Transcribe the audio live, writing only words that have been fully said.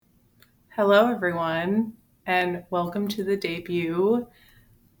Hello, everyone, and welcome to the debut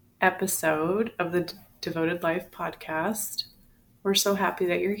episode of the Devoted Life podcast. We're so happy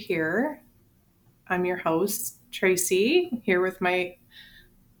that you're here. I'm your host, Tracy, here with my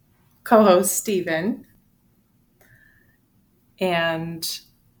co host, Stephen, and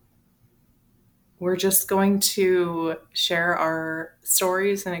we're just going to share our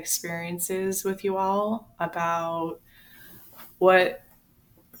stories and experiences with you all about what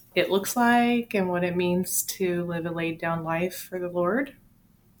it looks like and what it means to live a laid down life for the Lord.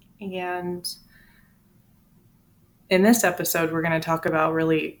 And in this episode, we're going to talk about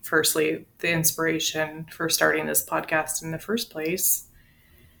really, firstly, the inspiration for starting this podcast in the first place.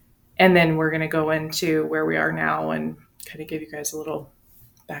 And then we're going to go into where we are now and kind of give you guys a little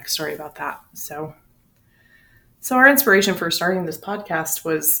backstory about that. So our inspiration for starting this podcast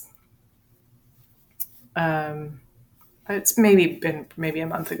was, it's been a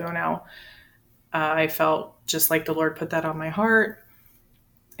month ago now. I felt just like the Lord put that on my heart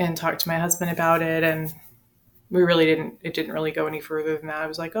and talked to my husband about it. And it didn't really go any further than that. I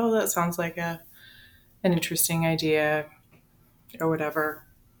was like, oh, that sounds like an interesting idea or whatever.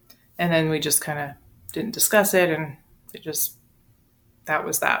 And then we just kind of didn't discuss it, and that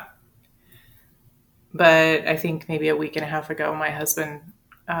was that. But I think maybe a week and a half ago, my husband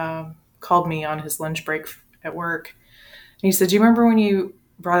called me on his lunch break at work. And he said, do you remember when you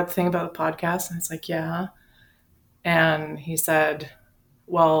brought up the thing about the podcast? And I was like, yeah. And he said,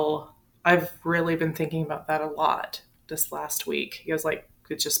 well, I've really been thinking about that a lot this last week. He was like,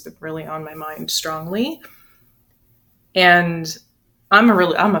 it's just been really on my mind strongly. And I'm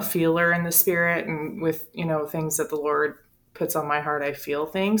a feeler in the spirit, and with, things that the Lord puts on my heart, I feel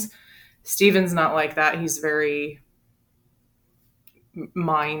things. Stephen's not like that. He's very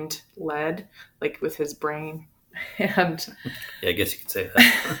mind led, like with his brain. And yeah, I guess you could say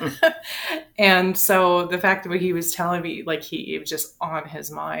that. And so the fact that he was telling me, like, he was just on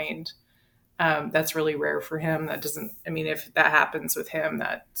his mind, that's really rare for him. If that happens with him,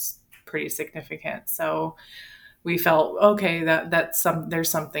 that's pretty significant. So we felt, okay, there's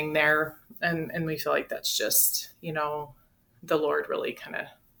something there. And we feel like that's just, the Lord really kind of,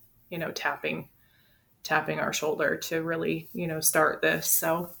 tapping our shoulder to really, start this.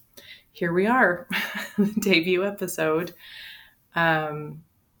 So here we are, the debut episode.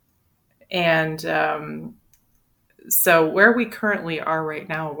 So where we currently are right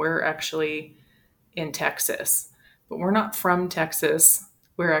now, we're actually in Texas, but we're not from Texas.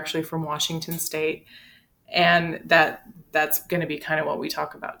 We're actually from Washington State. And that's going to be kind of what we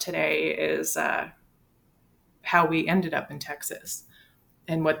talk about today is how we ended up in Texas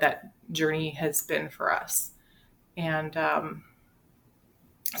and what that journey has been for us. And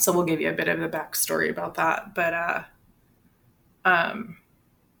so we'll give you a bit of the backstory about that. But I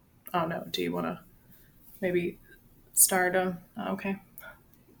don't know. Do you want to maybe start? Okay.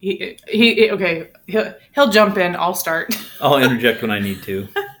 Okay. He'll jump in. I'll start. I'll interject when I need to.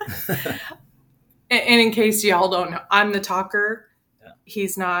 And in case y'all don't know, I'm the talker. Yeah.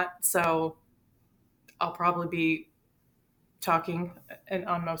 He's not, so I'll probably be talking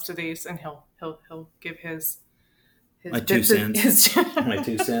on most of these, and he'll give his my 2 cents. My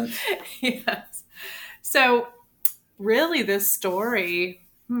 2 cents. Yes. So really, this story,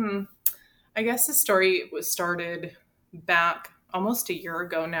 I guess the story was started back almost a year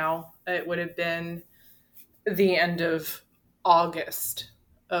ago now. It would have been the end of August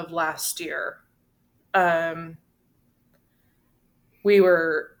of last year. We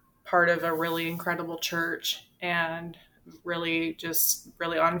were part of a really incredible church and really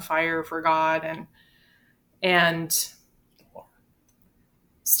on fire for God, and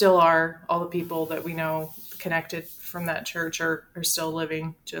still are. All the people that we know connected from that church are still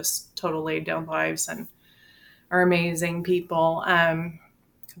living just total laid down lives and are amazing people.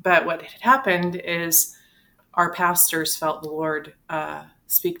 But what had happened is our pastors felt the Lord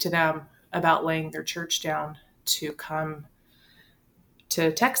speak to them about laying their church down to come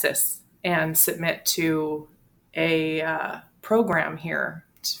to Texas and submit to a program here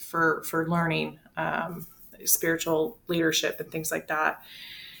for learning spiritual leadership and things like that.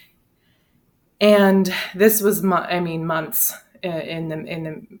 And this was, months in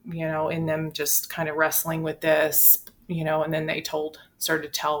them just kind of wrestling with this, and then they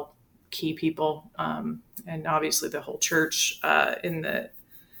started to tell key people, and obviously the whole church in the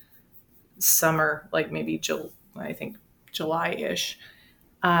summer, like maybe July-ish.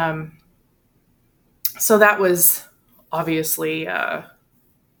 So that was obviously a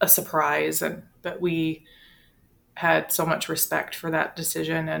surprise, but we had so much respect for that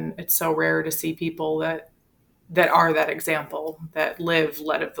decision, and it's so rare to see people that that are that example, that live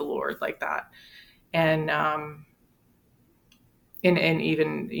led of the Lord like that. And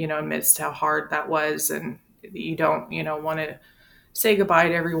even, amidst how hard that was, and you don't, want to say goodbye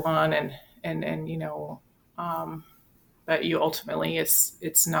to everyone, but you ultimately,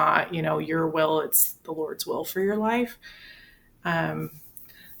 it's not, your will, it's the Lord's will for your life.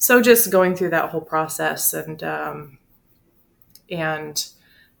 So just going through that whole process, and when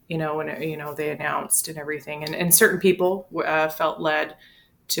they announced and everything, and certain people felt led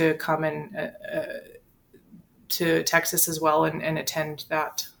to come in to Texas as well, and attend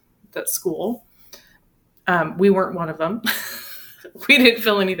that school. We weren't one of them. We didn't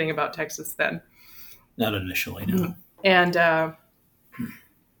feel anything about Texas then. Not initially, no. And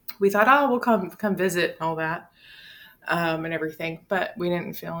we thought, we'll come visit and all that, and everything, but we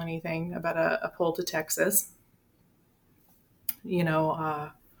didn't feel anything about a pull to Texas.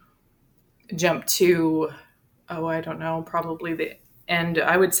 Jump to, I don't know, probably the end,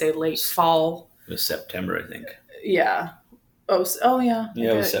 I would say late fall. It was September, I think. Yeah. Oh yeah. Yeah,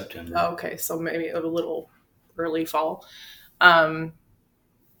 okay. It was September. Okay, so maybe a little early fall.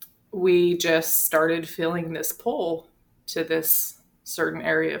 We just started feeling this pull to this certain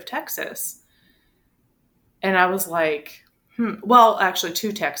area of Texas. And I was like, well, actually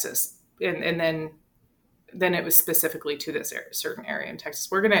to Texas. And then it was specifically to this certain area in Texas.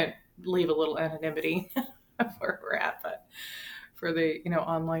 We're going to leave a little anonymity where we're at, but for the,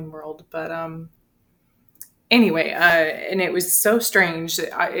 online world. But anyway, and it was so strange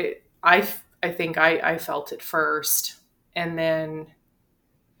that I think I felt it first, and then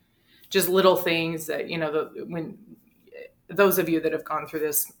just little things that, when those of you that have gone through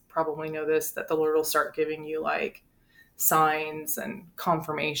this probably know this, that the Lord will start giving you like signs and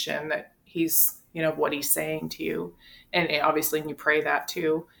confirmation that he's, what he's saying to you. And obviously you pray that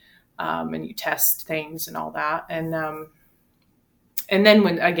too. And you test things and all that. And then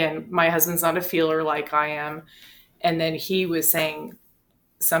when, again, my husband's not a feeler like I am. And then he was saying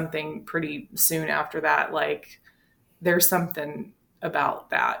something pretty soon after that, like, there's something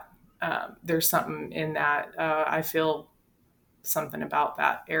about that. There's something in that. I feel something about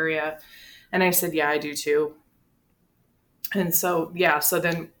that area. And I said, yeah, I do too. And so, so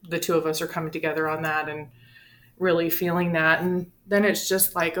then the two of us are coming together on that and really feeling that. And then it's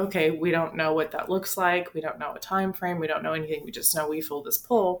just like, okay, we don't know what that looks like. We don't know a time frame. We don't know anything. We just know we feel this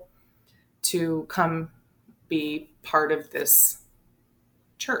pull to come be part of this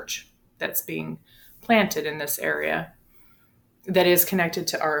church that's being planted in this area that is connected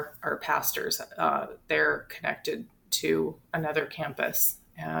to our pastors. They're connected to another campus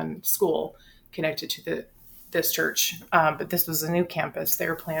and school connected to this church. But this was a new campus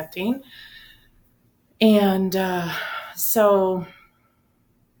they're planting. And so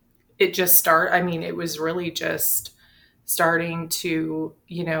it just it was really just starting to,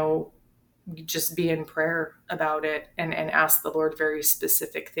 just be in prayer about it and ask the Lord very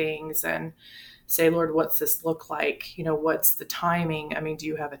specific things and say, Lord, what's this look like? What's the timing? Do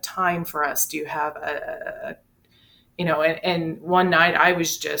you have a time for us? Do you have and one night I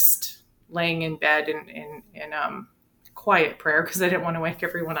was just laying in bed in quiet prayer because I didn't want to wake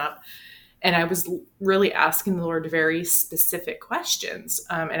everyone up. And I was really asking the Lord very specific questions.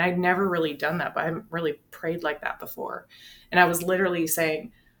 And I'd never really done that, but I haven't really prayed like that before. And I was literally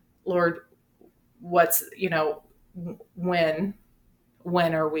saying, Lord, what's, when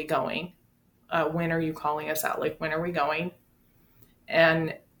are we going? When are you calling us out? Like, when are we going?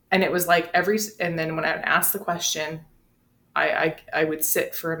 And it was like and then when I would ask the question, I would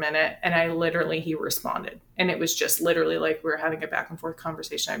sit for a minute and he responded. And it was just literally like we were having a back and forth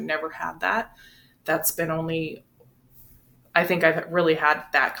conversation. I've never had that. That's been I think I've really had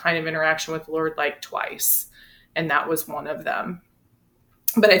that kind of interaction with the Lord like twice. And that was one of them.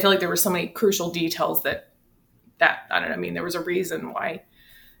 But I feel like there were so many crucial details that I don't know. There was a reason why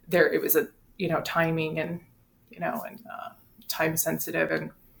it was a, timing and, and time sensitive.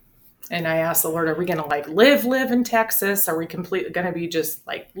 And I asked the Lord, are we going to like live in Texas? Are we completely going to be just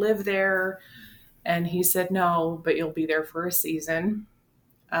like live there? And he said, no, but you'll be there for a season.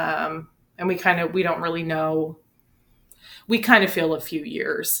 And we don't really know. We kind of feel a few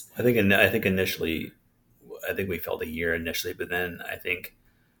years. I think initially, we felt a year initially, but then I think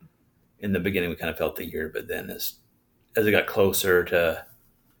in the beginning we kind of felt the year, but then as it got closer to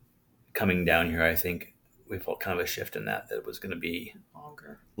coming down here, I think we felt kind of a shift in that it was going to be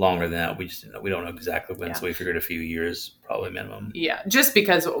longer than that. We just didn't know. We don't know exactly when, so we figured a few years, probably minimum. Yeah, just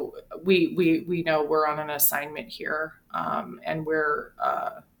because we know we're on an assignment here, and we're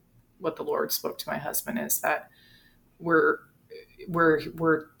what the Lord spoke to my husband is that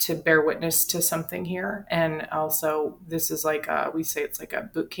we're to bear witness to something here. And also this is like we say it's like a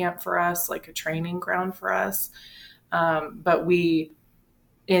boot camp for us, like a training ground for us. But we,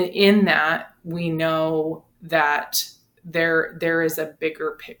 in that, we know that there is a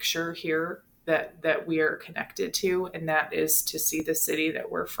bigger picture here that we are connected to, and that is to see the city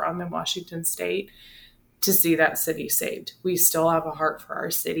that we're from in Washington State, to see that city saved. We still have a heart for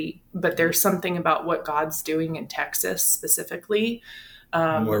our city, but there's something about what God's doing in Texas specifically,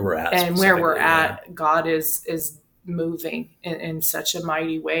 where we're at, and where we're at. God is moving in such a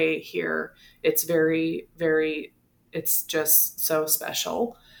mighty way here. It's very, very, it's just so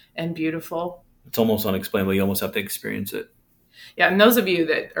special and beautiful. It's almost unexplainable. You almost have to experience it. Yeah, and those of you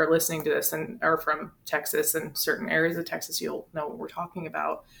that are listening to this and are from Texas and certain areas of Texas, you'll know what we're talking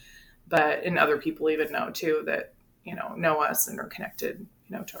about. But, and other people even know too that, know us and are connected,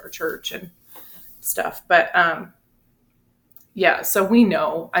 to our church and stuff. But, yeah, so we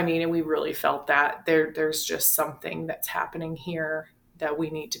know, and we really felt that there's just something that's happening here that we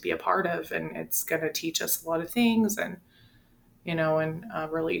need to be a part of, and it's going to teach us a lot of things, and, and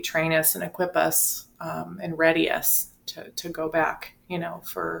really train us and equip us, and ready us to go back,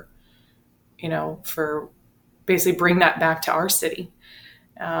 for basically bring that back to our city.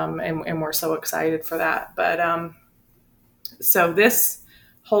 And we're so excited for that. But so this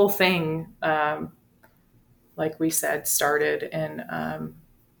whole thing, like we said, started in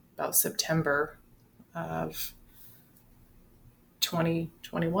about September of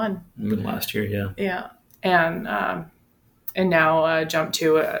 2021. Last year, yeah. Yeah. And now jump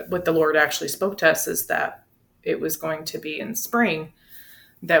to what the Lord actually spoke to us is that it was going to be in spring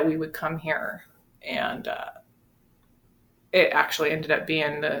that we would come here. And it actually ended up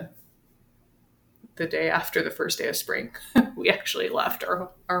being the day after the first day of spring. We actually left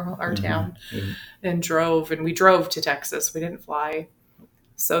our town and drove, and we drove to Texas. We didn't fly.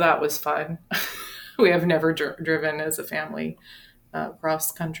 So that was fun. We have never driven as a family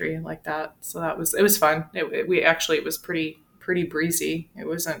cross country like that. So it was fun. It was pretty breezy. It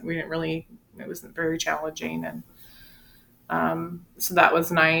wasn't very challenging. And so that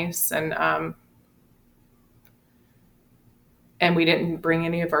was nice. And we didn't bring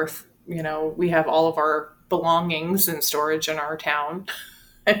any of our, we have all of our belongings in storage in our town.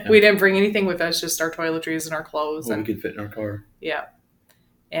 Yeah. We didn't bring anything with us, just our toiletries and our clothes. We could fit in our car. Yeah.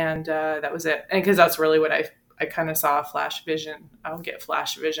 And that was it. And because that's really what I kind of saw a flash vision. I'll get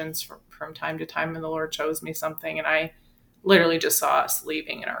flash visions from time to time, and the Lord shows me something. And I literally just saw us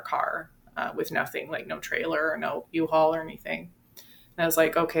leaving in our car with nothing, like no trailer or no U-Haul or anything. And I was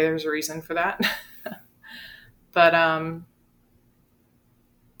like, okay, there's a reason for that. But,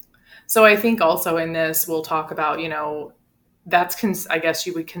 so I think also in this, we'll talk about, I guess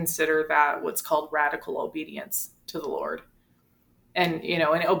you would consider that what's called radical obedience to the Lord. And,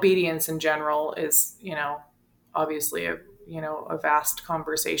 and obedience in general is, obviously a vast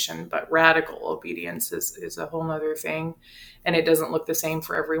conversation, but radical obedience is a whole nother thing. And it doesn't look the same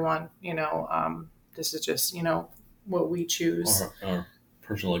for everyone. This is just, what we choose. Our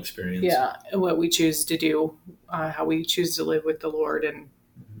personal experience. Yeah. What we choose to do, how we choose to live with the Lord and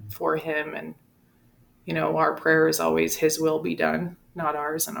for him. And, our prayer is always his will be done, not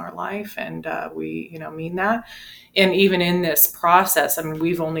ours in our life. And we, mean that. And even in this process,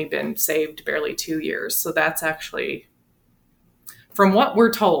 we've only been saved barely 2 years. So that's actually, from what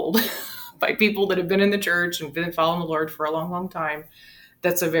we're told by people that have been in the church and been following the Lord for a long, long time,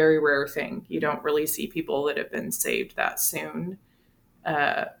 that's a very rare thing. You don't really see people that have been saved that soon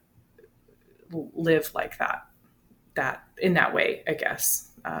live like that in that way, I guess.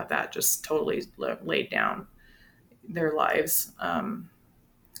 That just totally laid down their lives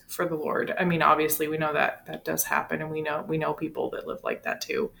for the Lord. Obviously we know that does happen, and we know people that live like that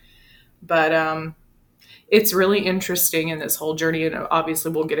too. But it's really interesting in this whole journey, and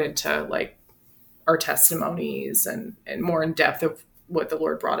obviously we'll get into like our testimonies and more in depth of what the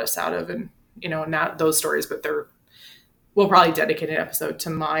Lord brought us out of, and not those stories, but we'll probably dedicate an episode to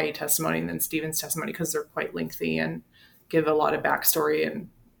my testimony and then Stephen's testimony, because they're quite lengthy and give a lot of backstory and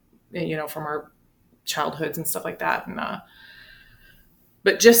from our childhoods and stuff like that. And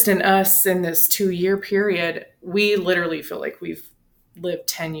but just in us in this 2-year period, we literally feel like we've lived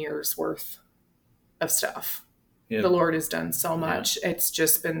 10 years worth of stuff. Yeah. The Lord has done so much. Yeah. It's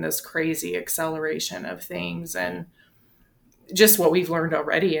just been this crazy acceleration of things, and just what we've learned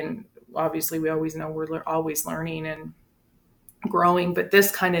already. And obviously we always know we're always learning and growing, but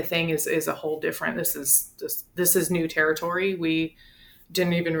this kind of thing is a whole different, this is new territory. We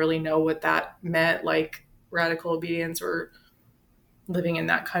didn't even really know what that meant, like radical obedience or living in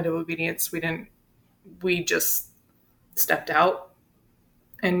that kind of obedience. We just stepped out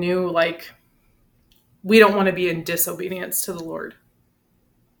and knew like we don't want to be in disobedience to the Lord.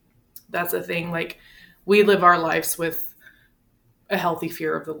 That's the thing. Like we live our lives with a healthy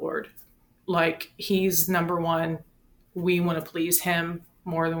fear of the Lord. Like he's number one. We want to please him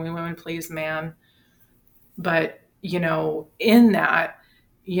more than we want to please man. But, in that,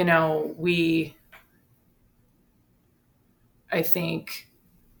 I think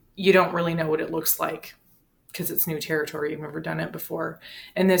you don't really know what it looks like because it's new territory. You've never done it before.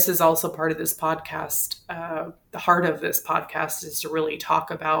 And this is also part of this podcast. The heart of this podcast is to really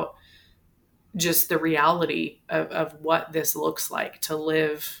talk about just the reality of what this looks like to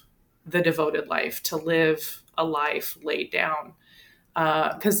live the devoted life, to live a life laid down.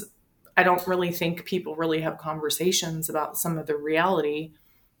 Because I don't really think people really have conversations about some of the reality.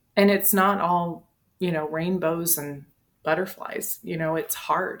 And it's not all, rainbows and butterflies. It's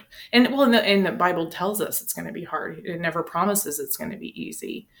hard. And and the Bible tells us it's going to be hard. It never promises it's going to be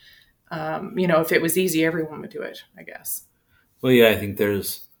easy. If it was easy, everyone would do it, I guess. Well, yeah, I think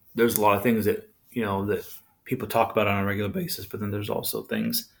there's a lot of things that, that people talk about on a regular basis, but then there's also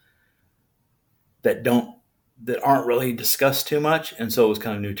things that aren't really discussed too much. And so it was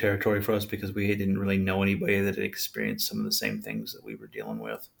kind of new territory for us because we didn't really know anybody that had experienced some of the same things that we were dealing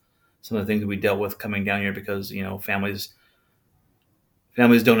with. Some of the things that we dealt with coming down here because, families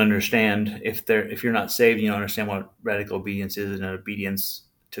don't understand if you're not saved, you don't understand what radical obedience is and obedience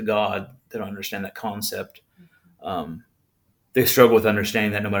to God. They don't understand that concept. They struggle with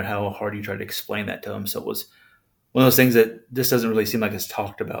understanding that no matter how hard you try to explain that to them. So it was one of those things that this doesn't really seem like it's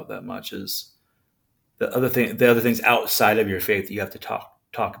talked about that much is the other things outside of your faith that you have to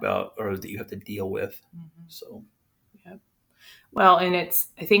talk about or that you have to deal with. Mm-hmm. So, yeah. Well, and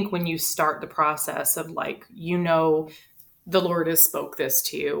I think when you start the process of like, the Lord has spoke this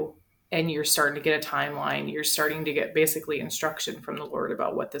to you and you're starting to get a timeline, you're starting to get basically instruction from the Lord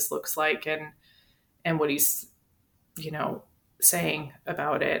about what this looks like and what he's, saying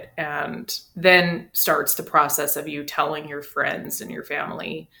about it. And then starts the process of you telling your friends and your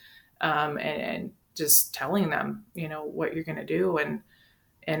family, and just telling them, what you're going to do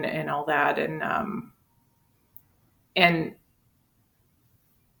and all that. And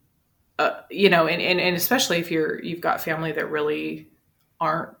especially if you've got family that really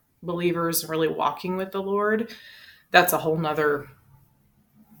aren't believers, really walking with the Lord, that's a whole nother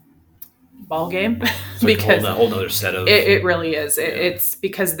ball game. Because a whole nother set of it really is. It's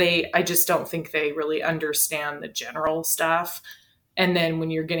because I just don't think they really understand the general stuff. And then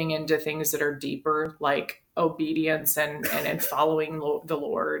when you're getting into things that are deeper, like obedience and following the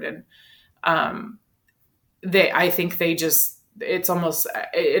Lord, and I think it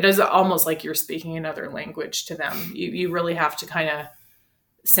is almost like you're speaking another language to them. You really have to kind of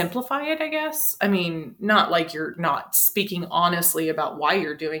simplify it, I guess. I mean, not like you're not speaking honestly about why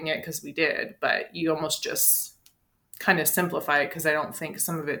you're doing it, because we did, but you almost just kind of simplify it because I don't think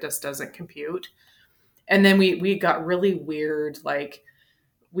some of it just doesn't compute. And then we got really weird. Like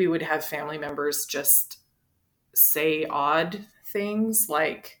we would have family members just say odd things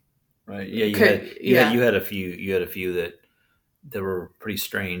like, right. Yeah. You had a few that were pretty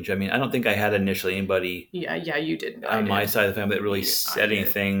strange. I mean, I don't think I had initially anybody. Yeah, you didn't. On my side of the family that really said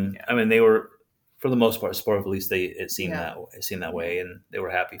anything. Yeah. I mean, they were, for the most part, supportive. At least it seemed that way, and they were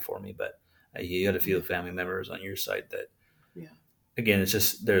happy for me. But you had a few family members on your side that, again, it's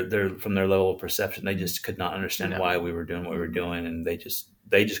just they're from their level of perception, they just could not understand why we were doing what we were doing, and they just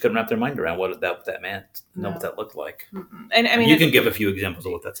couldn't wrap their mind around what that meant, what that looked like. Mm-mm. And I mean, you can give a few examples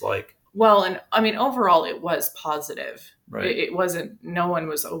of what that's like. Well, and I mean, overall, it was positive. Right. It wasn't, no one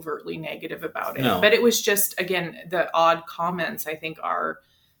was overtly negative about it. No. But it was just, again, the odd comments, I think, are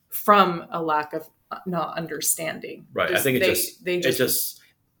from a lack of not understanding. Right. I think it's just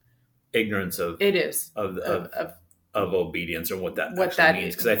ignorance of obedience or what that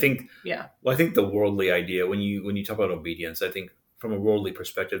means. Because I think, I think the worldly idea, when you talk about obedience, I think from a worldly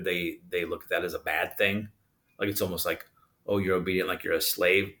perspective, they look at that as a bad thing. Like it's almost like, oh, you're obedient, like you're a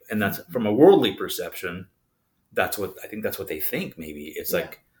slave. And that's from a worldly perception. That's what they think. Maybe it's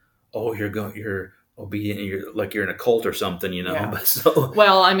like, oh, you're obedient. You're like, you're in a cult or something, Yeah.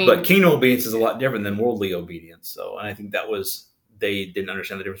 But kingdom obedience is a lot different than worldly obedience. So, and I think they didn't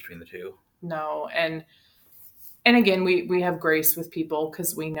understand the difference between the two. No. And again, we have grace with people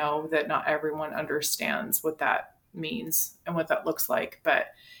because we know that not everyone understands what that means and what that looks like. But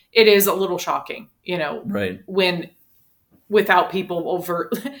it is a little shocking, right. when without people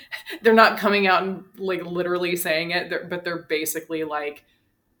they're not coming out and like literally saying it, but they're basically like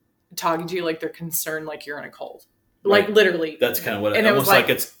talking to you like they're concerned, like you're in a cult, right. Like literally. That's kind of what, and it was like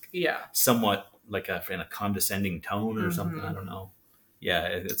it's yeah, somewhat like in a condescending tone or something. I don't know. Yeah,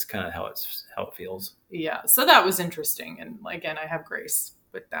 it's kind of how it feels. Yeah. So that was interesting. And again, I have grace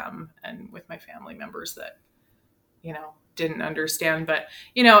with them and with my family members that, didn't understand. But,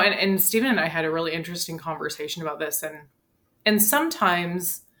 and Stephen and I had a really interesting conversation about this. And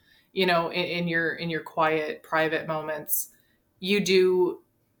sometimes, in your quiet, private moments, you do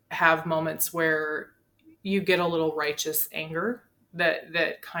have moments where you get a little righteous anger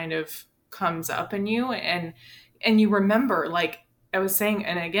that kind of comes up in you, and you remember, like I was saying,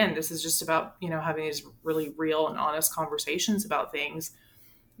 and again, this is just about, having these really real and honest conversations about things.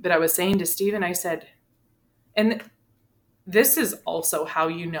 But I was saying to Stephen, I said, and this is also how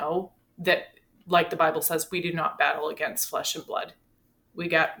you know that, like the Bible says, we do not battle against flesh and blood. We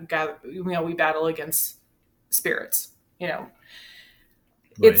we battle against spirits. Right.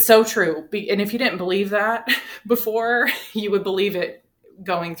 It's so true. And if you didn't believe that before, you would believe it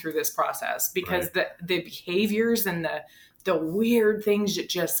going through this process, because Right. the behaviors and the weird things that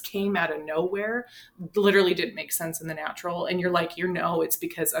just came out of nowhere literally didn't make sense in the natural. And you're like, it's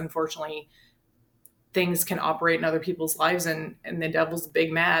because unfortunately things can operate in other people's lives, and the devil's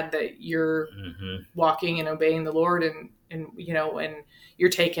big mad that you're walking and obeying the Lord, and you're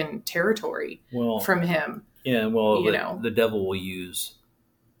taking territory from him. Yeah, well, the devil will use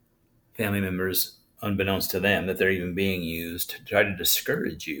family members, unbeknownst to them, that they're even being used to try to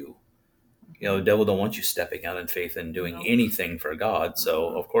discourage you. The devil don't want you stepping out in faith and doing anything for God.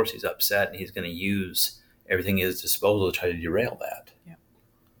 So of course he's upset, and he's going to use everything at his disposal to try to derail that. Yeah,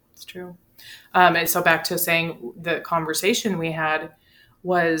 it's true. And so back to saying, the conversation we had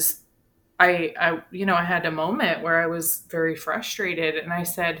was, I had a moment where I was very frustrated, and I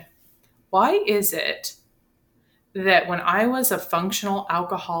said, why is it that when I was a functional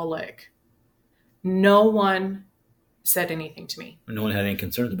alcoholic, no one said anything to me? No one had any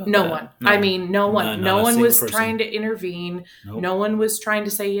concerns about that. No one. I mean, no one. No one was person. trying to intervene. Nope. No one was trying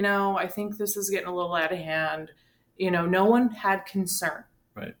to say, I think this is getting a little out of hand. No one had concern.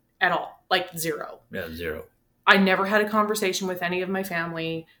 Right. At all. Like zero. Yeah, zero. I never had a conversation with any of my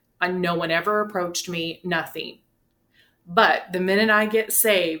family. No one ever approached me. Nothing. But the minute I get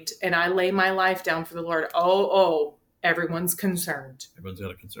saved and I lay my life down for the Lord, everyone's concerned. Everyone's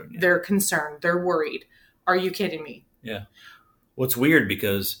got a concern. Yeah. They're concerned. They're worried. Are you kidding me? Yeah. Well, it's weird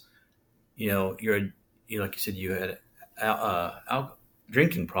because, you're like you said, you had a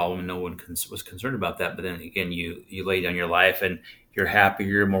drinking problem, and no one was concerned about that. But then again, you lay down your life, and you're happier,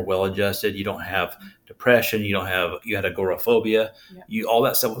 you're more well-adjusted. You don't have depression. You had agoraphobia. Yeah. All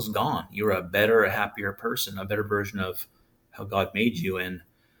that stuff was gone. You were a better, a happier person, a better version of how God made you. And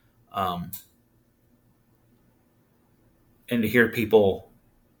to hear people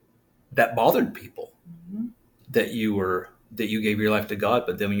that bothered people, that you gave your life to God,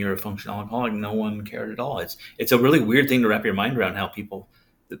 but then when you're a functional alcoholic, no one cared at all. It's a really weird thing to wrap your mind around, how people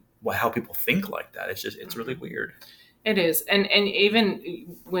think like that. It's really weird. It is. And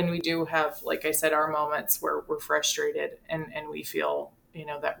even when we do have, like I said, our moments where we're frustrated and we feel,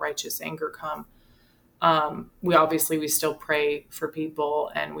 that righteous anger come, we still pray for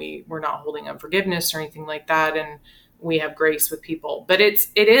people, and we're not holding unforgiveness or anything like that. And we have grace with people, but it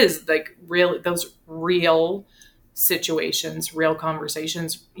is like those real situations, real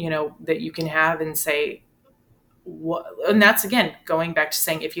conversations, that you can have and say, what, and that's again, going back to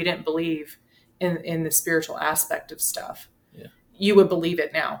saying, if you didn't believe in the spiritual aspect of stuff, you would believe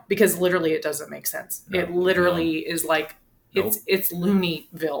it now, because literally it doesn't make sense. It literally is like, it's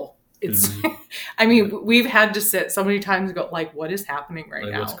Looneyville. It's, I mean, we've had to sit so many times and go, like, what is happening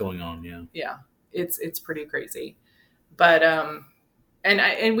right now? What's going on? Yeah. Yeah. It's pretty crazy. But,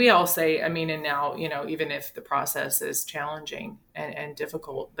 and we all say, I mean, and now, even if the process is challenging and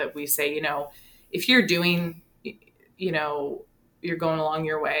difficult, that we say, if you're doing, you're going along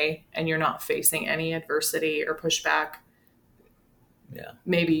your way and you're not facing any adversity or pushback,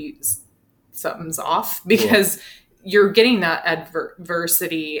 maybe something's off, because you're getting that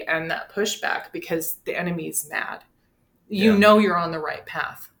adversity and that pushback because the enemy's mad. You're on the right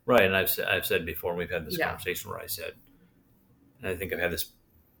path. Right. And I've said before, we've had this conversation where I said, and I think I've had this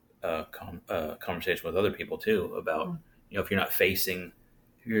conversation with other people too, about, if you're not facing,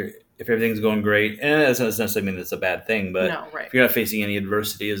 if everything's going great, and that doesn't necessarily mean that's a bad thing, but if you're not facing any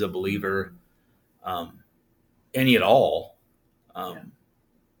adversity as a believer, any at all,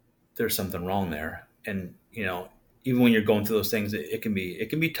 there's something wrong there. And, even when you're going through those things, it can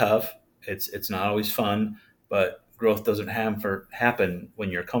be tough. It's not always fun, but growth doesn't happen when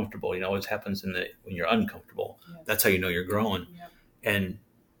you're comfortable. It always happens when you're uncomfortable. Yes. That's how you know you're growing. Yep. And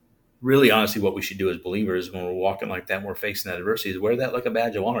really honestly what we should do as believers when we're walking like that and we're facing that adversity is wear that like a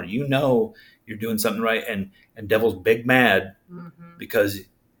badge of honor. You know you're doing something right, and devil's big mad because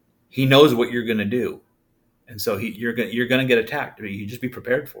he knows what you're going to do. And so you're going to get attacked. You just be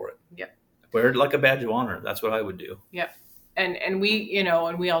prepared for it. Yeah. Wear it like a badge of honor. That's what I would do. Yeah. And we,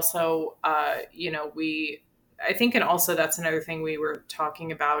 and we also, I think, and also that's another thing we were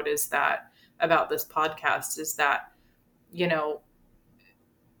talking about is that about this podcast is that,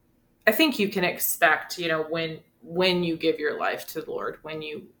 I think you can expect, when you give your life to the Lord, when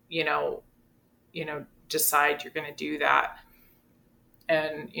you decide you're going to do that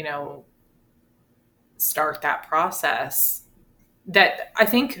and, start that process, that I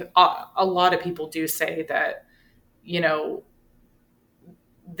think a lot of people do say that,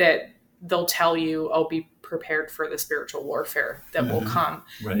 that they'll tell you, oh, be prepared for the spiritual warfare that will come,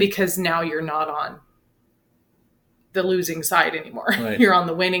 because now you're not on the losing side anymore. Right. You're on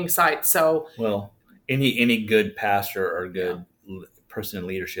the winning side. So, well, any good pastor or good person in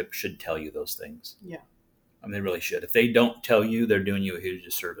leadership should tell you those things. Yeah. I mean, they really should. If they don't tell you, they're doing you a huge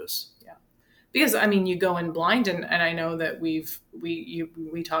disservice. Yeah. Because you go in blind, and I know that we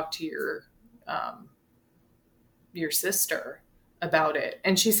talked to your sister about it,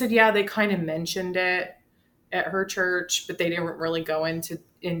 and she said, yeah, they kind of mentioned it at her church, but they didn't really go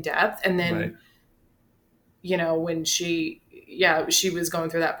in depth. And then, when she was going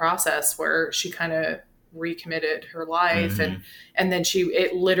through that process where she kind of recommitted her life, and then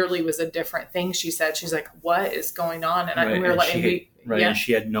it literally was a different thing. She said, she's like, what is going on? And we were like, and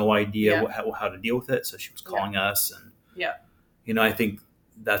she had no idea how to deal with it. So she was calling us, and I think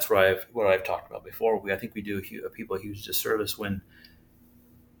that's what I've talked about before. I think we do people a huge disservice when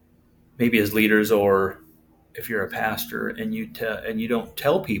maybe as leaders, or if you're a pastor and you don't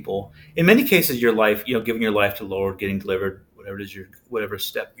tell people, in many cases, your life, giving your life to the Lord, getting delivered, whatever it is, whatever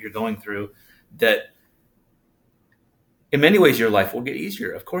step you're going through, that in many ways your life will get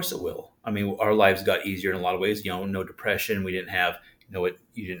easier. Of course it will. I mean, our lives got easier in a lot of ways. No depression. We didn't have,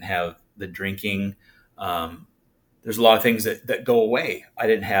 you didn't have the drinking. There's a lot of things that go away. I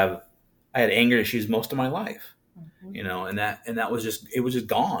had anger issues most of my life. And that was just, it was just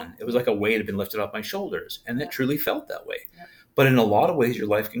gone. It was like a weight had been lifted off my shoulders, and it truly felt that way. Yeah. But in a lot of ways, your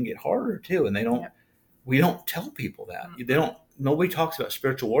life can get harder too. And we don't tell people that. Nobody talks about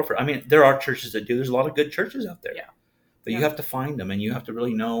spiritual warfare. I mean, there are churches that do. There's a lot of good churches out there, but you have to find them, and you have to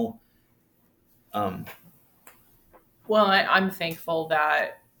really know. Well, I'm thankful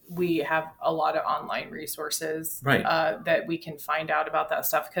that we have a lot of online resources that we can find out about that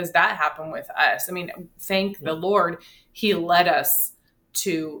stuff, because that happened with us. I mean, thank the Lord, he led us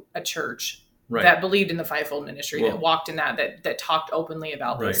to a church that believed in the fivefold ministry, that walked in that talked openly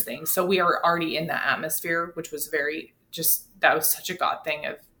about those things. So we are already in that atmosphere, which was that was such a God thing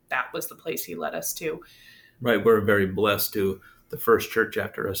of that was the place he led us to. Right. We're very blessed to the first church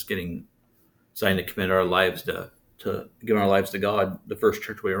after us getting signed to commit our lives to giving our lives to God. The first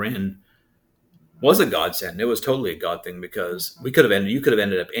church we were in was a godsend. It was totally a God thing, because you could have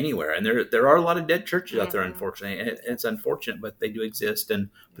ended up anywhere. And there are a lot of dead churches out there, unfortunately. And it's unfortunate, but they do exist. And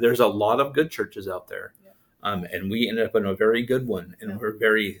there's a lot of good churches out there. Yeah. And we ended up in a very good one. And we're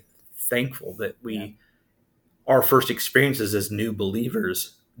very thankful that our first experiences as new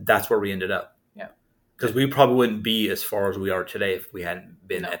believers, that's where we ended up. Yeah. Because we probably wouldn't be as far as we are today if we hadn't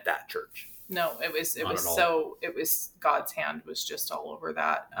been at that church. No, it was God's hand was just all over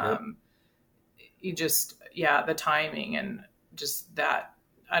that. The timing and just that,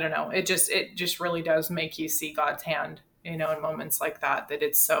 I don't know. It just really does make you see God's hand, in moments like that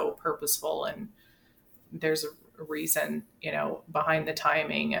it's so purposeful, and there's a reason, behind the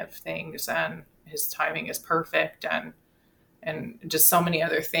timing of things, and his timing is perfect, and just so many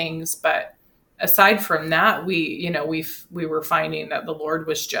other things. But aside from that, we were finding that the Lord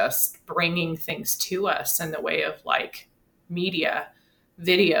was just bringing things to us in the way of like media,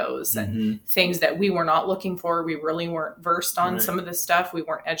 videos, and things that we were not looking for. We really weren't versed on some of this stuff. We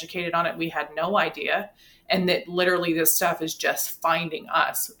weren't educated on it. We had no idea. And that literally this stuff is just finding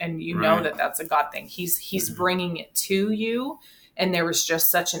us. And know that that's a God thing. He's bringing it to you. And there was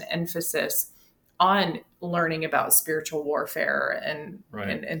just such an emphasis on learning about spiritual warfare and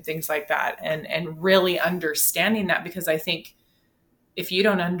things like that, and really understanding that, because I think if you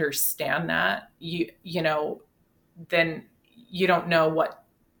don't understand that, then you don't know what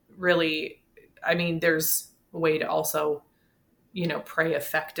really, there's a way to also, pray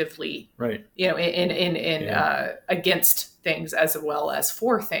effectively, against things as well as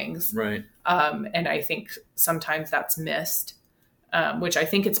for things. Right. And I think sometimes that's missed. Which I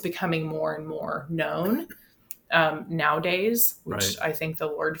think it's becoming more and more known. nowadays, which I thank the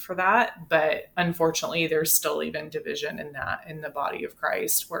Lord for that. But unfortunately, there's still even division in that in the body of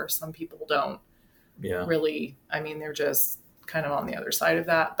Christ, where some people don't really, I mean, they're just kind of on the other side of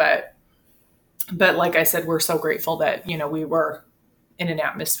that. But like I said, we're so grateful that, you know, we were in an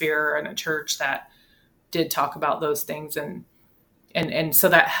atmosphere and a church that did talk about those things. And so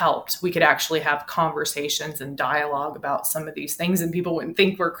that helped. We could actually have conversations and dialogue about some of these things, and people wouldn't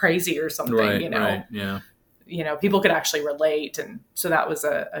think we're crazy or something, you know? Right, yeah. You know, people could actually relate. And so that was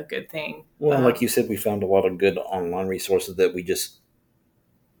a good thing. Well, like you said, we found a lot of good online resources that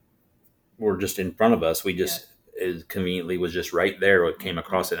were just in front of us. We just, it conveniently was just right there. We came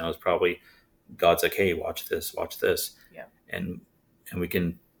across it, and it was probably, God's like, hey, watch this. Yeah. And we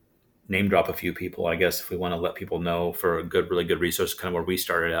can name drop a few people, I guess, if we want to let people know, for a good, really good resource, kind of where we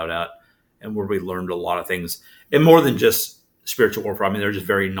started out at, and where we learned a lot of things, and more than just spiritual warfare. I mean, they're just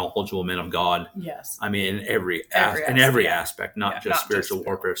very knowledgeable men of God. Yes. I mean, in every aspect, not just spiritual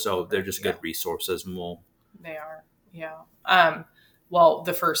warfare. So they're just good resources. And they are. Yeah. Well,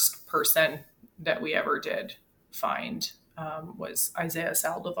 the first person that we ever did find was Isaiah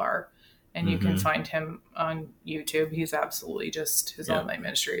Saldivar. And you can find him on YouTube. He's absolutely just, his online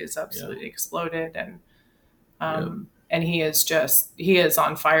ministry is absolutely exploded. And he is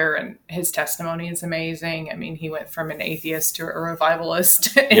on fire, and his testimony is amazing. I mean, he went from an atheist to a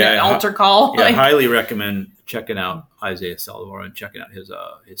revivalist in an altar call. Yeah, I highly recommend checking out Isaiah Saldivar and checking out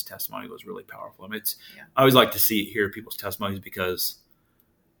his testimony. Was really powerful. I mean, I always like to hear people's testimonies, because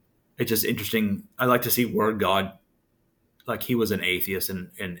it's just interesting. I like to see where God, like, he was an atheist,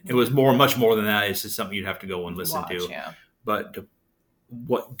 and it was much more than that. It's just something you'd have to go and listen to. Yeah. But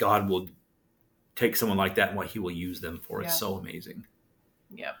what God will take someone like that and what he will use them for is so amazing.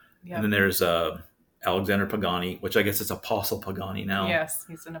 Yep. And then there's Alexander Pagani, which I guess it's Apostle Pagani now. Yes,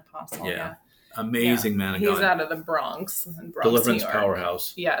 he's an apostle. Yeah. Amazing man of God. He's out of the Bronx Deliverance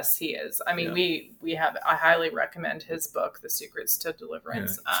Powerhouse. Yes, he is. I mean, I highly recommend his book, The Secrets to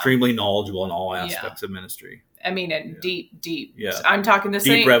Deliverance. Extremely knowledgeable in all aspects of ministry. I mean, and deep. Yeah. I'm talking this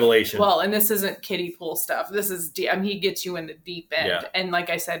deep revelation. Well, and this isn't kiddie pool stuff. This is deep. I mean, he gets you in the deep end. Yeah. And like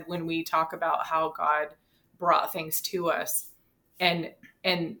I said, when we talk about how God brought things to us, and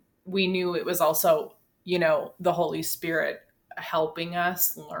we knew it was also, you know, the Holy Spirit helping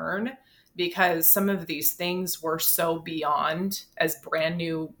us learn, because some of these things were so beyond, as brand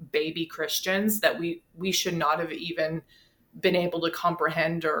new baby Christians, that we should not have even been able to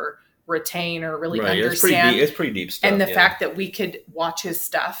comprehend or retain or really understand. It's pretty deep stuff. And the fact that we could watch his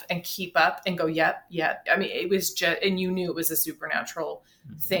stuff and keep up and go, yep. I mean, it was just, and you knew it was a supernatural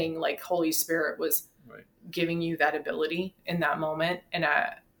thing. Like, Holy Spirit was giving you that ability in that moment. And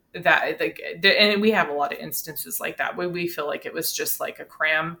and we have a lot of instances like that where we feel like it was just like a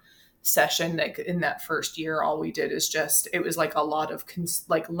cram session. Like, in that first year, all we did is it was like a lot of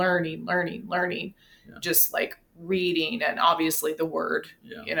learning, just like reading, and obviously the word,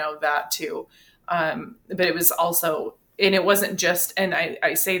 you know, that too. But it was also, and it wasn't just, and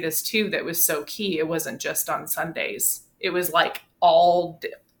I say this too, that was so key. It wasn't just on Sundays. It was like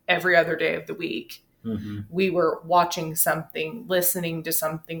every other day of the week. We were watching something, listening to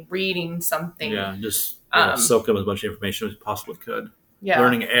something, reading something. Yeah. Just soak up as much information as possible could. Yeah.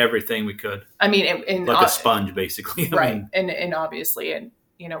 Learning everything we could. I mean, like a sponge, basically. Right. And obviously, and,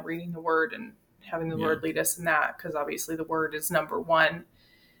 you know, reading the word and having the Lord lead us in that, because obviously the word is number one.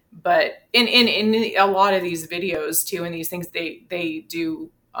 But in a lot of these videos too, and these things, they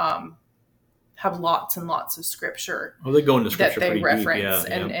do have lots and lots of scripture. Oh, they go into scripture that they pretty reference,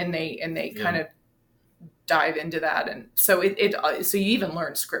 deep. and they kind of dive into that, and so so you even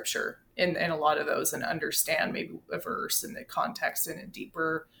learn scripture in a lot of those, and understand maybe a verse and the context and a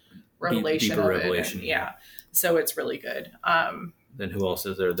deeper revelation of it. And, so it's really good. Then who else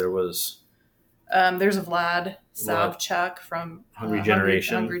is there? There was there's a Vlad Savchuk from Hungry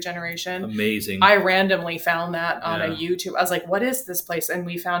Generation. Amazing. I randomly found that on a YouTube. I was like, what is this place? And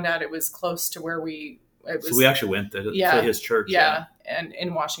we found out it was close to where so we actually went to his church. Yeah. And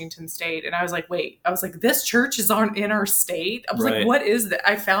in Washington State. And I was like, this church is in our state. I was like, what is that?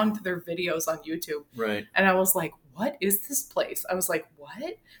 I found their videos on YouTube. Right. And I was like, what is this place? I was like,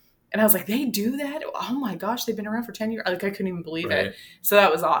 what? And I was like, they do that? Oh my gosh, they've been around for 10 years. Like, I couldn't even believe it. So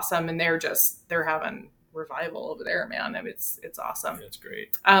that was awesome. And they're having revival over there, man. I mean, it's awesome. That's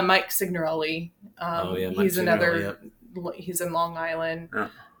great. Mike Signorelli. He's Signorelli, he's in Long Island. Yeah.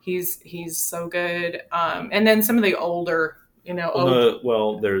 He's so good. And then some of the older, you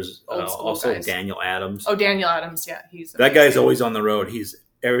know, there's also guys. Daniel Adams. Oh, Daniel Adams. Yeah. That guy's always on the road. He's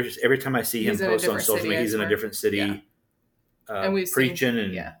every time I see him post on social media, he's in a different city. And we've preaching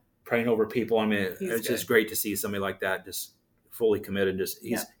and praying over people. I mean, He's it's just good. great to see somebody like that just fully committed. Just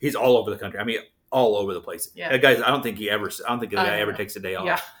Yeah. he's all over the country. I mean, all over the place. Yeah. That guy's, I don't think the guy ever takes a day off.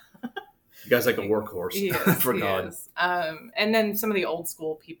 Yeah. The guy's like a workhorse He is, for he God. is. And then some of the old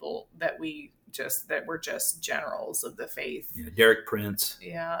school people that were just generals of the faith. Yeah, Derek Prince.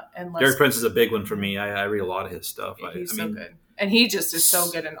 Yeah. And Derek Prince is a big one for me. I read a lot of his stuff. He's so good. And he just is so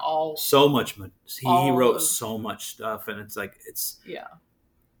good in all. So much. He all wrote of- so much stuff, and it's like, Yeah.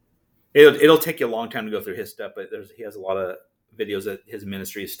 It'll take you a long time to go through his stuff, but he has a lot of videos that his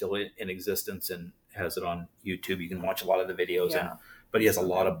ministry is still in existence and has it on YouTube. You can watch a lot of the videos, Yeah. but he has a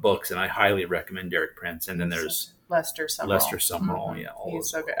lot of books, and I highly recommend Derek Prince. And then there's Lester Summerall. Yeah, He's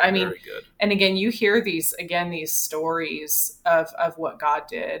so good. are I mean, very good. and again, you hear these stories of what God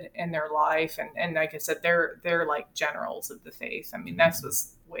did in their life, and like I said, they're like generals of the faith. I mean, that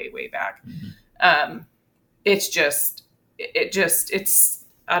was way back. It's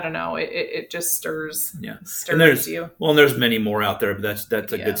I don't know. It just stirs you. Well, and there's many more out there, but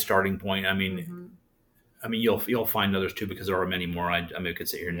that's a Yeah. good starting point. I mean, Mhm. I mean, you'll find others too, because there are many more. I mean, I could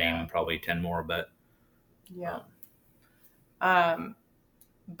sit here and Yeah. name probably 10 more, but Yeah.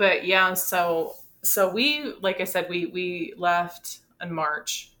 But yeah, so we, like I said, we left in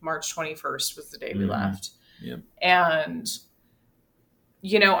March 21st was the day we Mhm. left. Yep. And,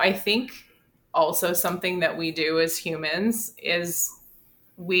 I think also something that we do as humans is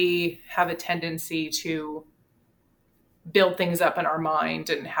we have a tendency to build things up in our mind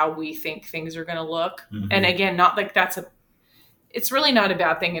and how we think things are going to look. Mhm. And again, not like it's really not a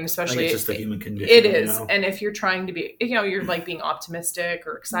bad thing. And I especially think it's just the human condition. it is. And if you're trying to be, you're like being optimistic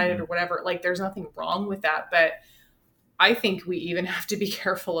or excited Mhm. or whatever, like there's nothing wrong with that. But I think we even have to be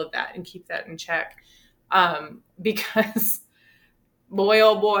careful of that and keep that in check. Because boy,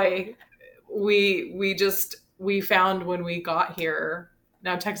 oh boy, we found when we got here,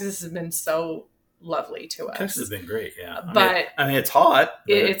 now Texas has been so lovely to us. Texas has been great, yeah. But I mean, it's hot.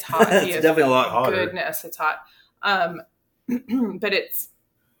 But it's hot. it's Yes. definitely a lot hotter. Goodness, it's hot. But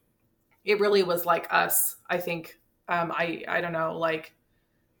it really was like us. I think, I don't know, like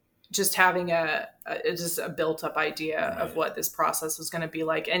just having a built up idea of Right. what this process was going to be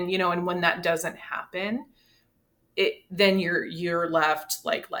like. And, and when that doesn't happen, then you're left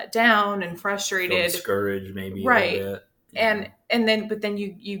like let down and Feel frustrated. discouraged, maybe. Right. A little bit. But then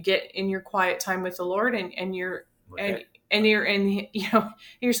you get in your quiet time with the Lord and you're, Okay. and you're in,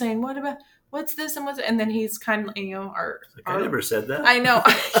 you're saying, what's this and and then he's kind of, I never said that. I know.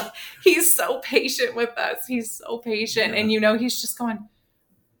 He's so patient with us. He's so patient. Yeah. And, he's just going,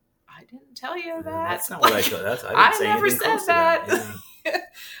 I didn't tell you that. That's not what I thought. I didn't I say never anything said close to that. Yeah.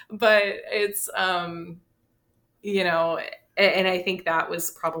 But it's, and I think that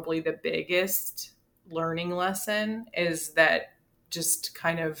was probably the biggest learning lesson, is that just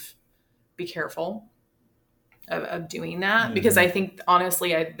kind of be careful of doing that. Mhm. Because I think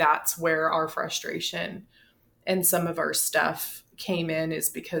honestly, that's where our frustration and some of our stuff came in, is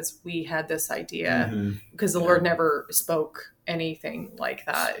because we had this idea, Mhm. because the Yeah. Lord never spoke anything like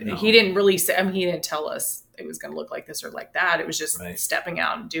that. No. He didn't really say, he didn't tell us it was going to look like this or like that. It was just Right. stepping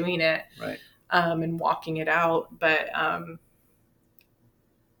out and doing it. Right. And walking it out. But,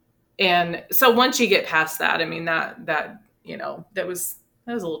 and so once you get past that, I mean, that was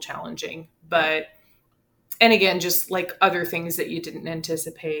a little challenging, but, and again, just like other things that you didn't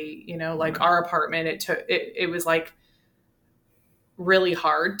anticipate, like Right. our apartment, it was like really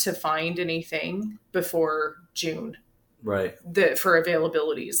hard to find anything before June Right. for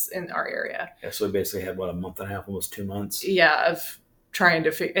availabilities in our area. Yeah, so we basically had, a month and a half, almost 2 months. Yeah. Of trying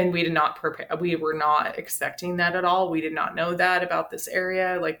to and we did not prepare. We were not expecting that at all. We did not know that about this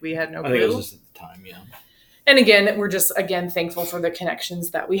area. Like we had no I think it clue. was just at the time, yeah. And again, we're just, thankful for the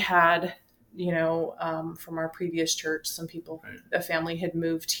connections that we had, from our previous church. Some people, Right. a family had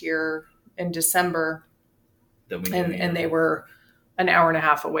moved here in December, That we and they were an hour and a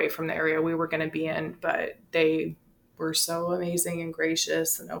half away from the area we were going to be in, but they were so amazing and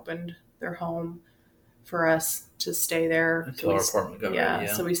gracious and opened their home for us to stay there. Until our apartment got ready,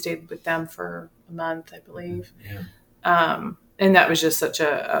 yeah. So we stayed with them for a month, I believe. Yeah. And that was just such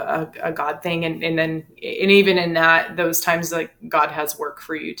a God thing. And even in those times, like God has work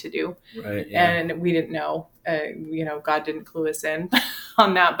for you to do. Right. Yeah. And we didn't know, God didn't clue us in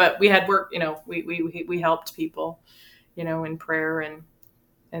on that, but we had work, we helped people, in prayer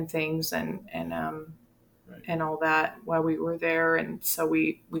and things and Right. and all that while we were there. And so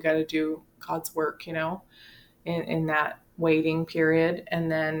we got to do God's work, in that waiting period.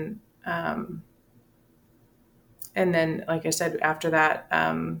 And then, like I said, after that,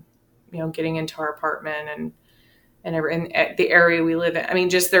 getting into our apartment and the area we live in. I mean,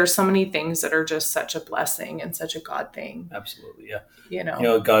 just there's so many things that are just such a blessing and such a God thing. Absolutely, yeah. You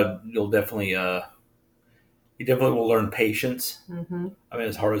know, God, you definitely will learn patience. Mm-hmm. I mean,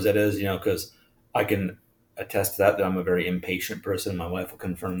 as hard as that is, because I can attest to that I'm a very impatient person. My wife will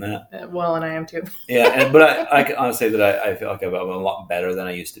confirm that. Well, and I am too. Yeah, but I can honestly say that I feel like I'm a lot better than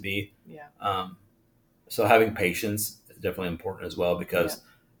I used to be. Yeah. So having patience is definitely important as well, because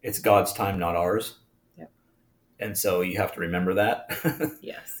it's God's time, not ours. Yep. And so you have to remember that.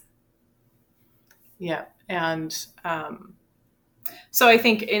 Yes. Yeah. And so I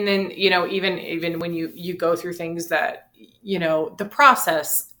think, and then, even when you go through things that, the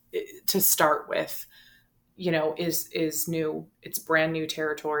process to start with, is new. It's brand new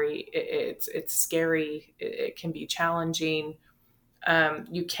territory. It's scary. It can be challenging.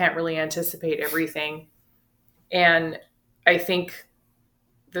 You can't really anticipate everything. And I think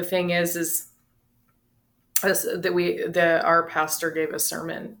the thing is that our pastor gave a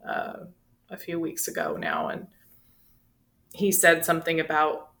sermon a few weeks ago now, and he said something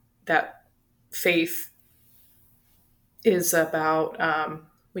about that faith is about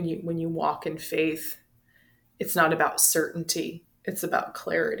when you walk in faith, it's not about certainty, it's about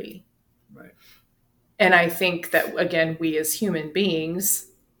clarity. Right. And I think that, again, we as human beings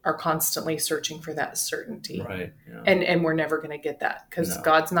are constantly searching for that certainty. Right. Yeah. And we're never going to get that, because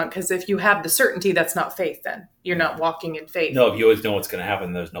God's not, because if you have the certainty, that's not faith, then you're not walking in faith. No, if you always know what's going to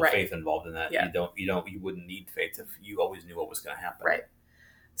happen, there's no Right. faith involved in that. Yeah. You wouldn't need faith if you always knew what was going to happen. Right.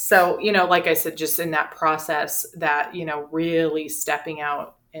 So, like I said, just in that process, that, really stepping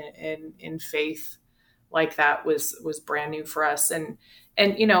out in faith like that was brand new for us. And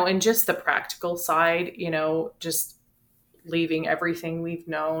just the practical side, just leaving everything we've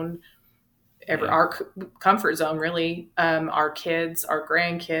known, our comfort zone, really, our kids, our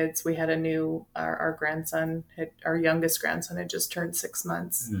grandkids. We had our grandson, our youngest grandson had just turned 6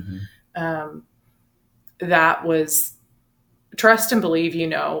 months. Mm-hmm. That was trust and believe,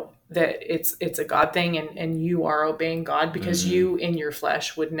 that it's a God thing, and you are obeying God, because Mm-hmm. you in your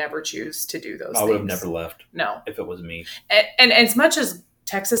flesh would never choose to do those things. I would have never left. No. If it was me. And as much as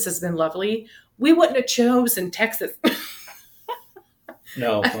Texas has been lovely, we wouldn't have chosen Texas.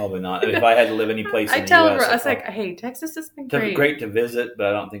 No, probably not. I mean, if I had to live any place in I the tell U.S., her, I was like, hey, Texas has been great. great to visit, but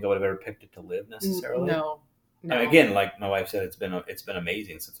I don't think I would have ever picked it to live necessarily. No. I mean, again, like my wife said, it's been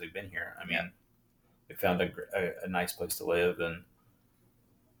amazing since we've been here. I mean, we found a nice place to live, and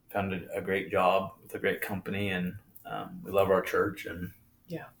found a great job with a great company, and we love our church. And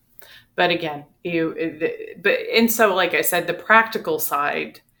yeah, but again, and so, like I said, the practical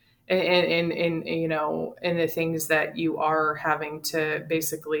side, and the things that you are having to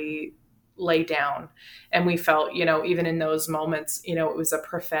basically lay down. And we felt, even in those moments, it was a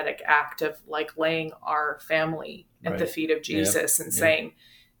prophetic act of like laying our family at the feet of Jesus and saying,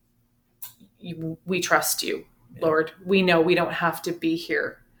 we trust you, Lord. We know we don't have to be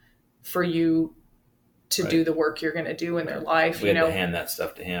here for you to do the work you're going to do in their life. We had to hand that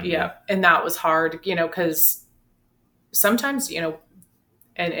stuff to him. Yeah. And that was hard, because sometimes,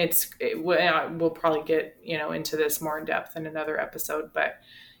 and we'll probably get, into this more in depth in another episode, but,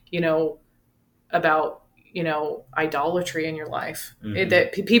 about, idolatry in your life. Mm-hmm.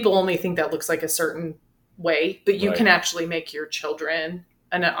 That people only think that looks like a certain way, but you can actually make your children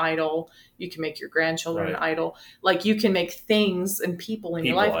an idol. You can make your grandchildren an idol. Like, you can make things and people in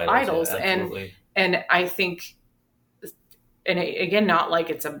your life idols. Yeah, and I think, and again, not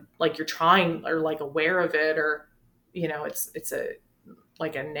like like you're trying or like aware of it, or, it's a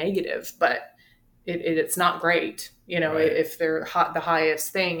negative, but it's not great, if they're the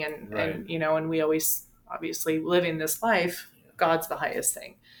highest thing. And, and we always obviously live in this life, God's the highest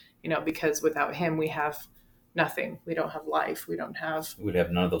thing, because without him, we have nothing. We don't have life. We'd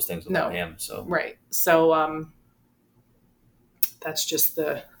have none of those things without him. So, right. So, that's just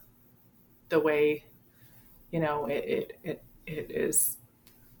the way, it is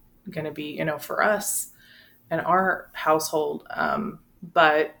going to be, for us and our household.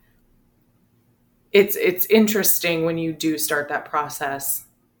 But it's interesting when you do start that process.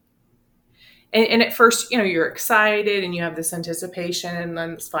 And at first, you're excited and you have this anticipation, and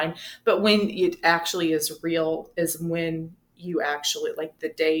then it's fine. But when it actually is real is when you actually, like the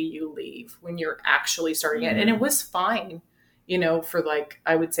day you leave, when you're actually starting it. And it was fine, for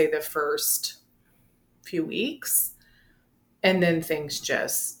I would say the first few weeks. And then things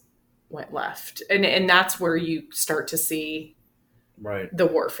just went left. And that's where you start to see the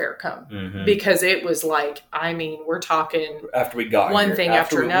warfare come, because it was we're talking after we got one here, thing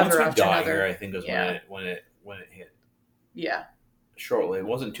after another after another. Here, I think is when it hit. Yeah. Shortly. It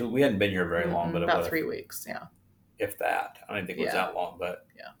wasn't we hadn't been here very long, but about 3 weeks. Yeah. if that. I don't think it was Yeah. that long, but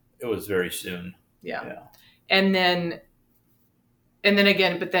Yeah. it was very soon. Yeah. And then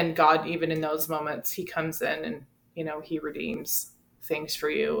again, but then God, even in those moments, he comes in and, he redeems things for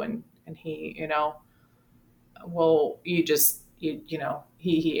you. And he, well, he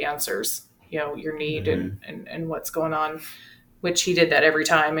answers, your need and what's going on, which he did that every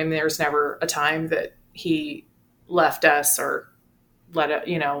time. I mean, there's never a time that he left us or let it,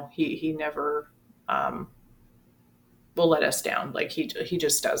 he never, will let us down. Like he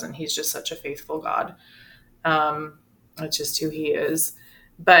just doesn't. He's just such a faithful God. That's just who he is.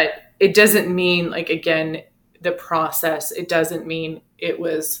 But it doesn't mean, like, again, the process, it doesn't mean it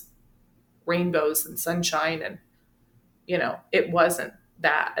was rainbows and sunshine and, it wasn't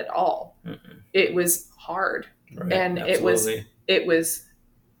that at all. Mm-mm. It was hard. Right. And Absolutely. it was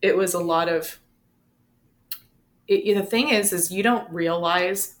a lot of, the thing is you don't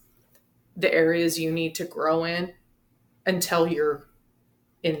realize the areas you need to grow in until you're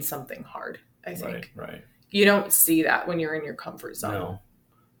in something hard, I think. Right. You don't see that when you're in your comfort zone. No.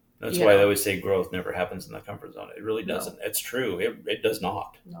 That's why I always say growth never happens in the comfort zone. It really doesn't. No. It's true. It does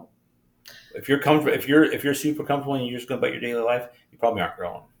not. No. If you're comfortable, if you're super comfortable and you're just going about your daily life, you probably aren't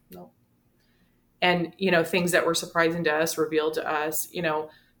growing. No. And, things that were surprising to us, revealed to us,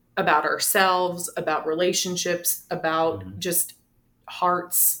 about ourselves, about relationships, about just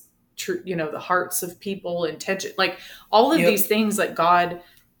hearts, the hearts of people, intention, like all of these things that God,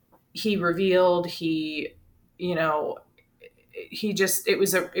 he revealed, he just, it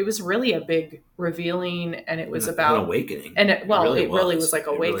was really a big revealing, and it was about an awakening. And it really was like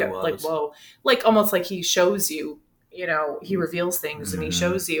a wake up, like, whoa, like almost like he shows you, he reveals things and he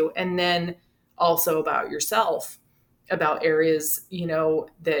shows you. And then also about yourself, about areas,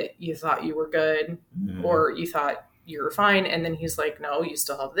 that you thought you were good or you thought you were fine. And then he's like, no, you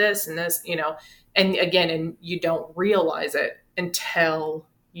still have this and this, and again, and you don't realize it until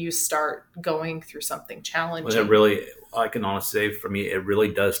you start going through something challenging. Well, it really, I can honestly say for me, it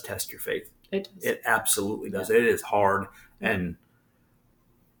really does test your faith. It does. It absolutely does. Yeah. It is hard. Yeah. And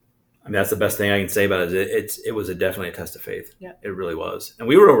I mean, that's the best thing I can say about it. It was definitely a test of faith. Yeah. It really was. And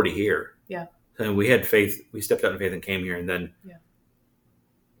we were already here. Yeah. And we had faith. We stepped out in faith and came here. And then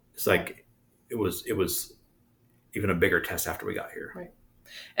it's like, it was even a bigger test after we got here. Right.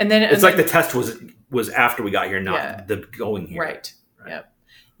 And then it's like the test was after we got here, not the going here. Right. Yeah.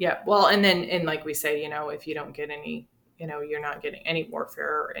 Yeah. Well, and like we say, if you don't get any, you're not getting any warfare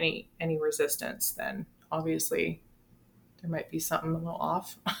or any resistance, then obviously there might be something a little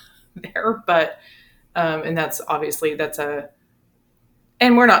off there. But, and that's obviously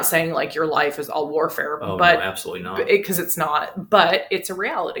and we're not saying like your life is all warfare, but no, absolutely not, because it's not, but it's a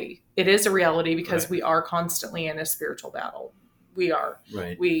reality. It is a reality because we are constantly in a spiritual battle. We are,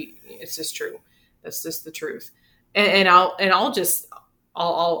 it's just true. That's just the truth. And I'll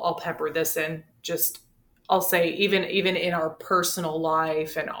pepper this in. I'll say even in our personal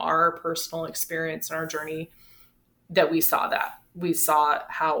life and our personal experience and our journey, that we saw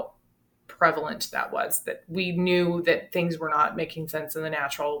how prevalent that was, that we knew that things were not making sense in the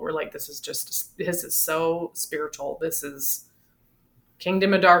natural. We're like, this is so spiritual. This is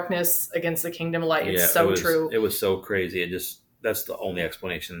kingdom of darkness against the kingdom of light. It's true. It was so crazy. That's the only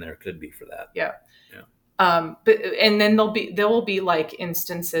explanation there could be for that. Yeah. And then there will be like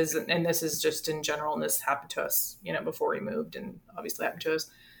instances, and this is just in general, and this happened to us, before we moved, and obviously happened to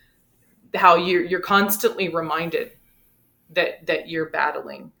us, how you're constantly reminded that you're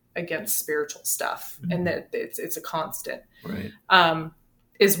battling against spiritual stuff, and that it's a constant. Right.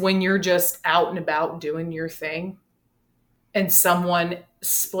 Is when you're just out and about doing your thing, and someone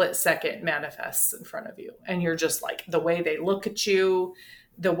split second manifests in front of you, and you're just like, the way they look at you,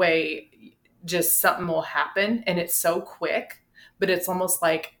 the way just something will happen, and it's so quick, but it's almost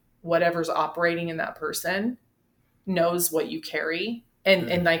like whatever's operating in that person knows what you carry,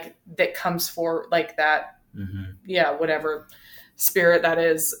 and like that comes for like that. Whatever spirit that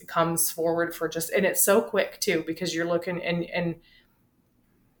is comes forward for just, and it's so quick too, because you're looking and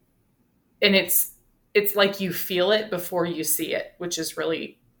it's like you feel it before you see it, which is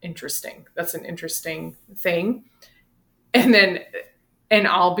really interesting. That's an interesting thing. And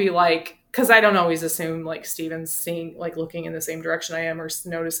I'll be like, because I don't always assume like Stephen's seeing, like looking in the same direction I am or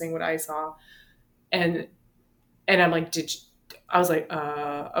noticing what I saw. And I'm like, did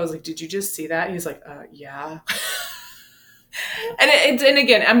you just see that? He's like, yeah. and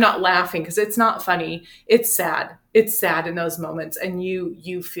again, I'm not laughing because it's not funny. It's sad. It's sad in those moments. And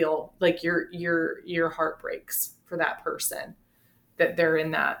you feel like your heart breaks for that person, that they're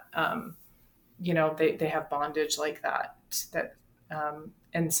in that, they have bondage like that,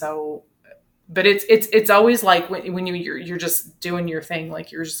 and so But it's always like when you're just doing your thing,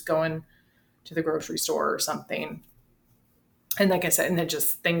 like you're just going to the grocery store or something. And like I said, and then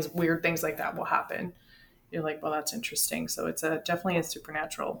just weird things like that will happen. You're like, well, that's interesting. So it's definitely a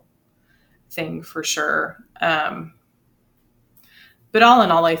supernatural thing for sure. But all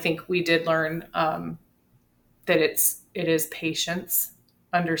in all, I think we did learn that it is patience,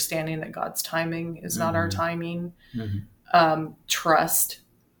 understanding that God's timing is not our timing. Trust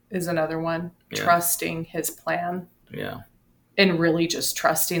is another one. Yeah. Trusting his plan. Yeah. And really just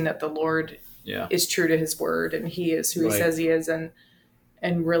trusting that the Lord is true to his word and he is who he says he is. And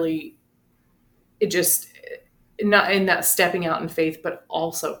really it just not in that stepping out in faith, but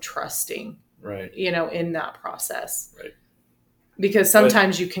also trusting, in that process. Right. Because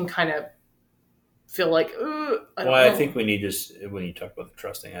sometimes you can kind of feel like, I think we need this when you talk about the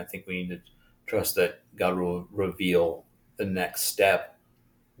trusting, I think we need to trust that God will reveal the next step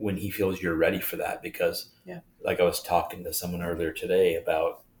when he feels you're ready for that. Because like I was talking to someone earlier today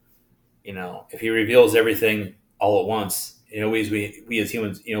about, if he reveals everything all at once, we as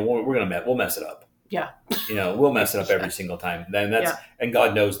humans, we'll mess it up. Yeah. We'll mess it up every single time. Then and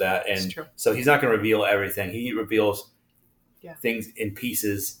God knows that. And so he's not going to reveal everything. He reveals things in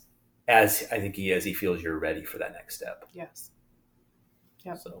pieces as I think he feels you're ready for that next step. Yes.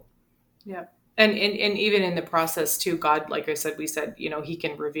 Yeah. So. Yeah. And even in the process too, God, like I said, we said, he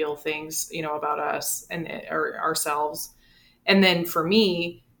can reveal things, about us or ourselves. And then for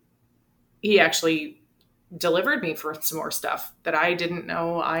me, he actually delivered me for some more stuff that I didn't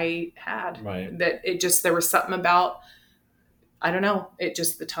know I had. Right. That there was something about, I don't know. It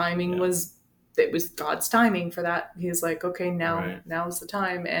just, the timing was God's timing for that. He's like, okay, now's the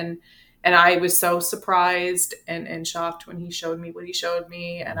time. And I was so surprised and shocked when he showed me what he showed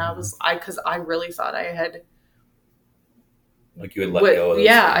me. And because I really thought I had, like you had let go of those things,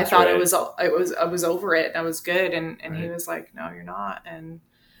 I thought I was over it. And I was good. And he was like, no, you're not. And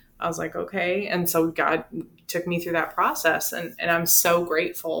I was like, okay. And so God took me through that process. And I'm so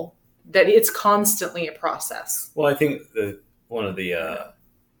grateful that it's constantly a process. Well, I think one of the,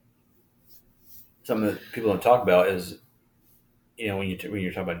 some of the people don't talk about is, when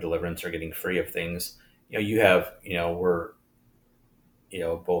you're talking about deliverance or getting free of things, you have, we're,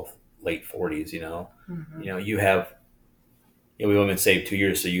 both late 40s, you have, we've only been saved 2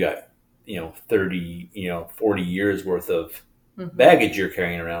 years. So you got, 30, 40 years worth of baggage you're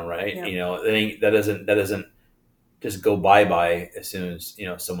carrying around. Right. Yeah. That doesn't just go bye as soon as,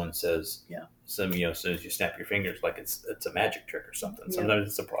 someone says, as soon as you snap your fingers, like it's a magic trick or something. Yeah. Sometimes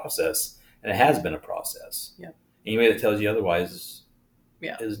it's a process, and it has been a process. Yeah. Anybody that tells you otherwise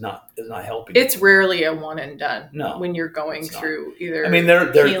is not helping. It's rarely a one and done. No, when you're going through either.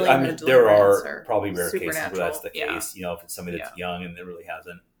 There are probably rare cases where that's the case. If it's somebody that's young and it really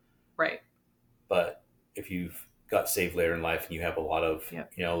hasn't. Right. But if you've got saved later in life and you have a lot of,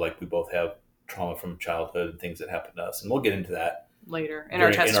 like we both have trauma from childhood and things that happened to us, and we'll get into that later in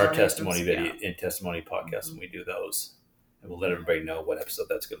our testimony video, in testimony podcast when we do those, and we'll let everybody know what episode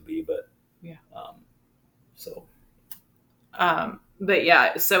that's going to be. But but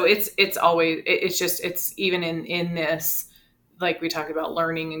yeah, so it's always, it's even in this, like we talked about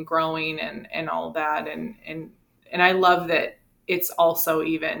learning and growing and all that. And I love that it's also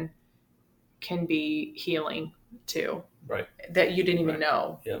even can be healing too. Right. That you didn't even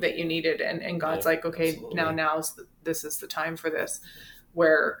know that you needed. And God's like, okay, absolutely. This is the time for this,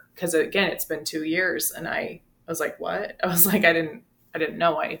 cause again, it's been 2 years and I was like, what? I was like, I didn't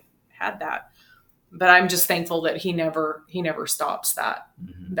know I had that. But I'm just thankful that he never stops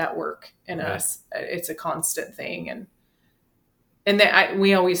that work in us. It's a constant thing. And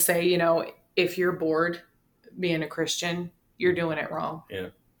we always say, if you're bored being a Christian, you're doing it wrong. Yeah,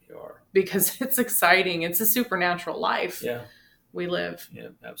 you are. Because it's exciting. It's a supernatural life. Yeah. We live. Yeah,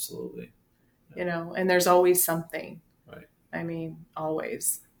 absolutely. And there's always something. Right. I mean,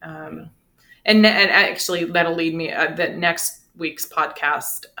 always. And actually that'll lead me that next week's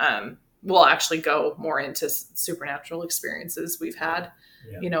podcast, we'll actually go more into supernatural experiences we've had,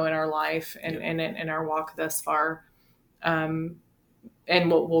 in our life and in our walk thus far. And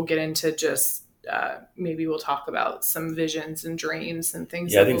we'll get into just, maybe we'll talk about some visions and dreams and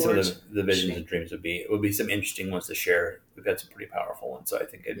things. Yeah, I think some of the visions and dreams would be some interesting ones to share. We've had some pretty powerful ones, so I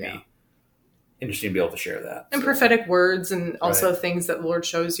think it'd be interesting to be able to share that. And prophetic words and also things that the Lord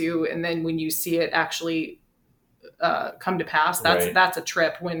shows you. And then when you see it actually come to pass, that's a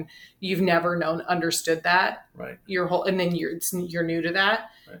trip when you've never understood that your whole, and then you're new to that.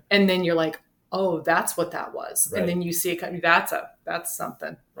 Right. And then you're like, oh, that's what that was. Right. And then you see it coming. That's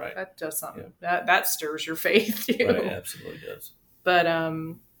something. Right. That does something. Yeah. That stirs your faith too. Right. Absolutely does. But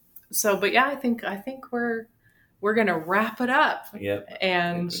but yeah, I think we're gonna wrap it up. Yep.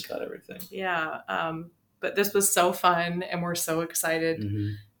 And we got everything. Yeah. But this was so fun, and we're so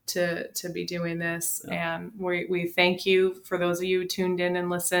excited to be doing this. Yeah. And we thank you for those of you who tuned in and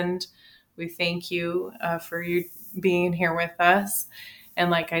listened. We thank you for you being here with us.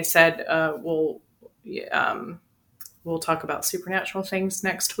 And like I said, we'll talk about supernatural things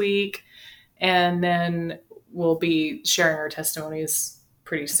next week, and then we'll be sharing our testimonies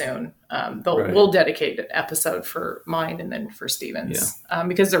pretty soon. We'll dedicate an episode for mine and then for Stephen's,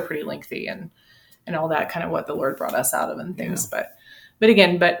 because they're pretty lengthy and all that, kind of what the Lord brought us out of and things. Yeah.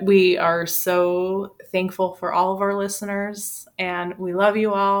 But we are so thankful for all of our listeners, and we love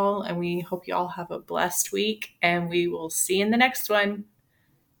you all, and we hope you all have a blessed week, and we will see you in the next one.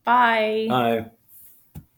 Bye. Bye.